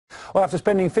Well, after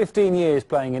spending 15 years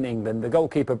playing in England, the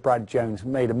goalkeeper Brad Jones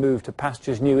made a move to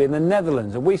pastures new in the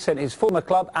Netherlands, and we sent his former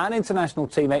club and international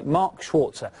teammate Mark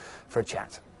Schwarzer for a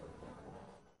chat.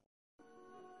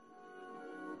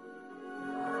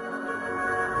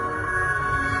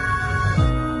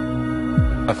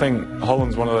 I think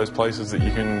Holland's one of those places that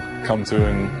you can come to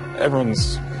and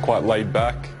everyone's quite laid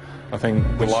back. I think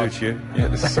the life suits you. Yeah,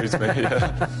 this suits me,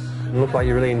 yeah. You look like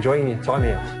you're really enjoying your time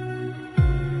here.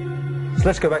 So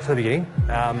let's go back to the beginning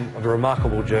of a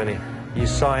remarkable journey. You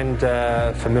signed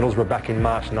for Middlesbrough back in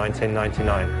March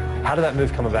 1999. How did that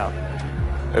move come about?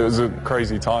 It was a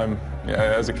crazy time.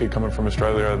 As a kid coming from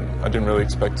Australia, I didn't really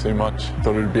expect too much.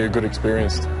 Thought it would be a good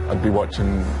experience. I'd be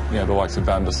watching, the likes of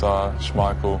Van der Sar,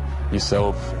 Schmeichel,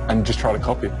 yourself, and just try to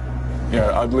copy.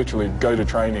 I'd literally go to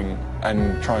training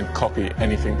and try and copy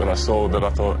anything that I saw that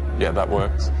I thought, yeah, that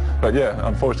works. But yeah,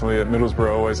 unfortunately at Middlesbrough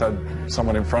I always had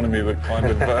someone in front of me that kind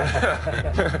of,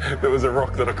 there was a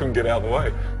rock that I couldn't get out of the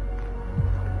way.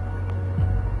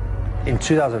 In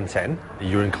 2010,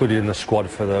 you were included in the squad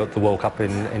for the World Cup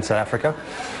in South Africa,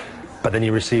 but then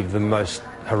you received the most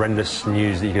horrendous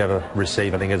news that you could ever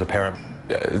receive, I think, as a parent.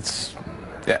 It's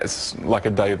like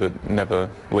a day that never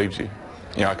leaves you.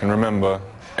 I can remember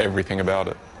everything about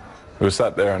it. We were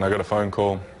sat there and I got a phone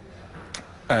call,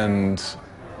 and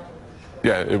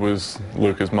it was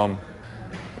Luca's mum.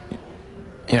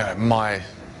 My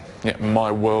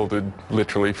world had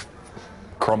literally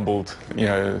crumbled,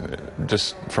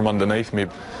 just from underneath me.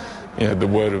 The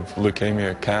word of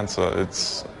leukemia, cancer,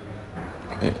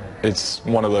 it's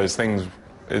one of those things,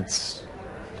 it's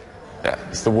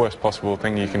the worst possible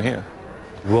thing you can hear.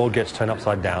 The world gets turned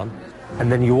upside down,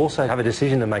 and then you also have a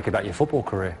decision to make about your football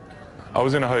career. I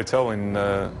was in a hotel in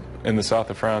the south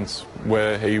of France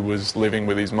where he was living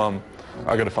with his mum.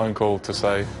 I got a phone call to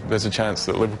say there's a chance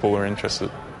that Liverpool are interested.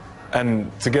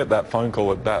 And to get that phone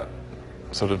call at that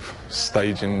sort of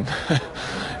stage in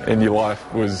your life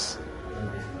was,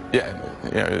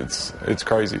 it's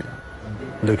crazy.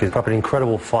 Luca put up an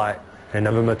incredible fight in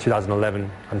November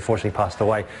 2011, unfortunately passed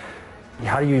away.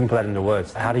 How do you even put that into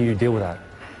words? How do you deal with that?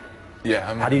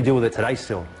 How do you deal with it today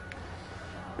still?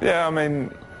 Yeah, I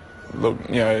mean, look,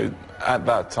 at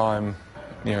that time,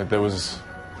 there was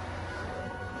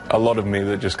a lot of me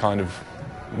that just kind of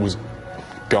was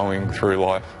going through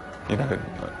life.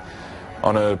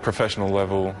 On a professional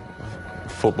level,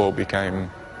 football became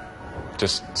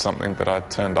just something that I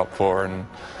turned up for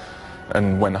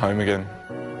and went home again.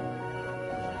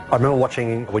 I remember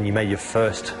watching when you made your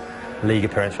first league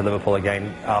appearance for Liverpool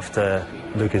again after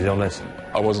Luca's illness.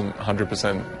 I wasn't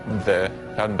 100% there.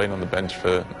 I hadn't been on the bench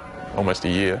for almost a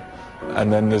year.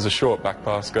 And then there's a short back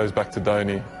pass, goes back to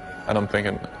Donny, and I'm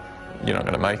thinking, you're not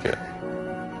going to make it.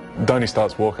 Donny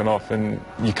starts walking off and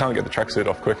you can't get the tracksuit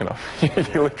off quick enough.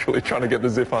 You're literally trying to get the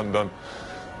zip undone.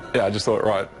 I just thought,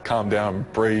 right, calm down,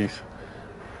 breathe,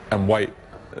 and wait.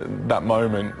 That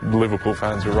moment, the Liverpool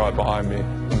fans were right behind me.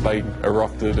 They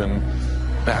erupted, and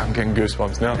I'm getting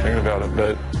goosebumps now thinking about it.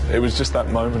 But it was just that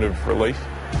moment of relief,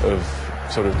 of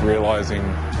sort of realising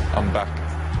I'm back.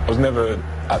 I was never,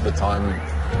 at the time,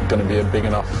 going to be a big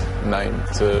enough name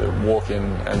to walk in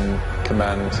and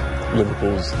command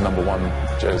Liverpool's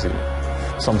 #1 jersey.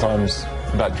 Sometimes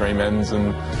that dream ends and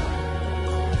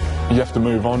you have to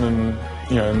move on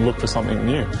and look for something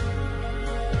new.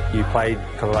 You played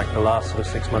kind of like the last sort of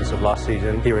 6 months of last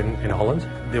season here in Holland.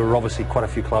 There were obviously quite a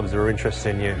few clubs that were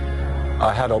interested in you.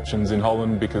 I had options in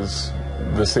Holland because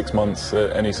the 6 months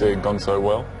at NEC had gone so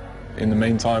well. In the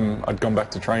meantime, I'd gone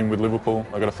back to train with Liverpool.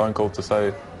 I got a phone call to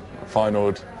say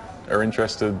Feyenoord are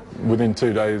interested. Within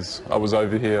 2 days, I was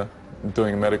over here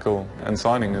doing a medical and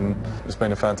signing, and it's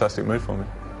been a fantastic move for me.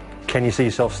 Can you see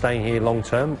yourself staying here long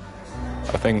term?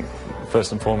 I think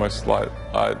first and foremost,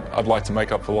 I'd like to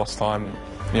make up for lost time.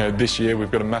 This year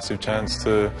we've got a massive chance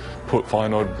to put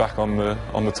Feyenoord back on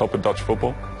the top of Dutch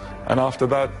football, and after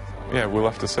that, we'll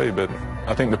have to see. But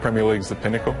I think the Premier League's the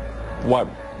pinnacle. Like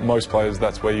most players,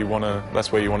 that's where you want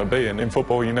to be. And in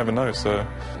football, you never know. So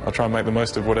I'll try and make the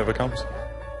most of whatever comes.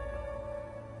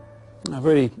 A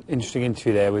really interesting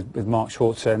interview there with Mark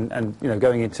Schwarzer, and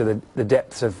going into the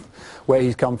depths of where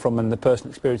he's come from and the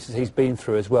personal experiences he's been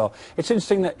through as well. It's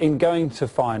interesting that in going to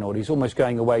Feyenoord, he's almost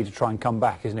going away to try and come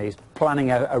back, isn't he? He's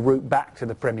planning a route back to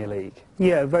the Premier League.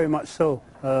 Yeah, very much so.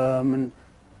 And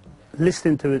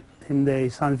listening to him there, he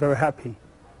sounds very happy.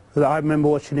 Because I remember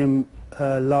watching him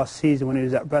last season when he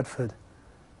was at Bradford.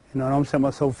 And I'm saying to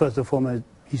myself, first and foremost,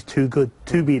 he's too good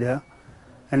to be there.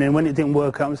 And then when it didn't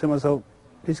work out, I'm saying to myself,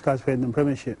 this guy's playing in the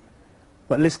Premiership.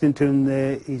 But listening to him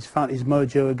there, he's found his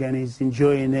mojo again, he's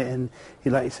enjoying it, and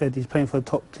like you said, he's playing for a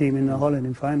top team in Holland,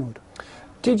 in Feyenoord.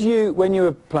 Did you, when you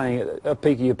were playing at the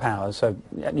peak of your powers, so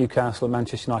at Newcastle and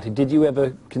Manchester United, did you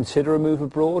ever consider a move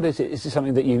abroad? Is it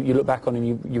something that you look back on and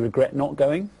you regret not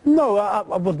going? No, I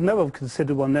would never have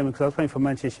considered one then because I was playing for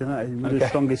Manchester United. We were the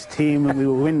strongest team and we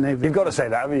were winning everything. You've got to say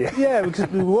that, haven't you? Yeah, because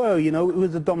we were, you know, it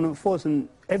was a dominant force and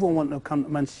everyone wanted to come to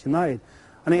Manchester United.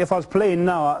 I think if I was playing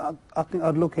now, I think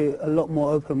I'd look at it a lot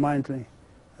more open-mindedly.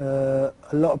 A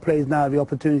lot of players now have the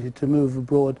opportunity to move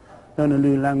abroad, learn a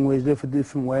new language, live a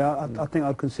different way. I think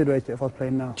I'd consider it if I was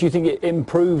playing now. Do you think it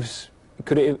improves,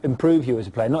 could it improve you as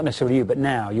a player? Not necessarily you, but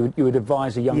now. You would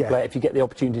advise a young player if you get the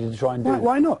opportunity to try and do that?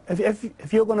 Why not?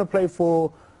 If you're going to play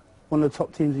for one of the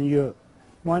top teams in Europe,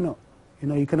 why not? You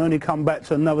know, you can only come back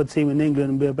to another team in England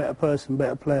and be a better person,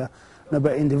 better player, and a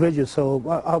better individual.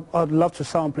 So I'd love to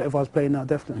sample it if I was playing now,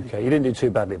 definitely. Okay, you didn't do too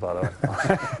badly, by the way.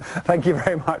 Thank you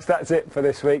very much. That's it for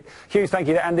this week. Huge thank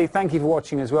you to Andy. Thank you for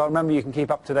watching as well. Remember, you can keep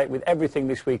up to date with everything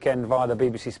this weekend via the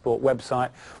BBC Sport website.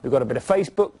 We've got a bit of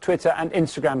Facebook, Twitter and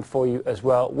Instagram for you as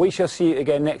well. We shall see you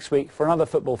again next week for another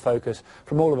football focus.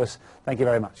 From all of us, thank you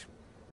very much.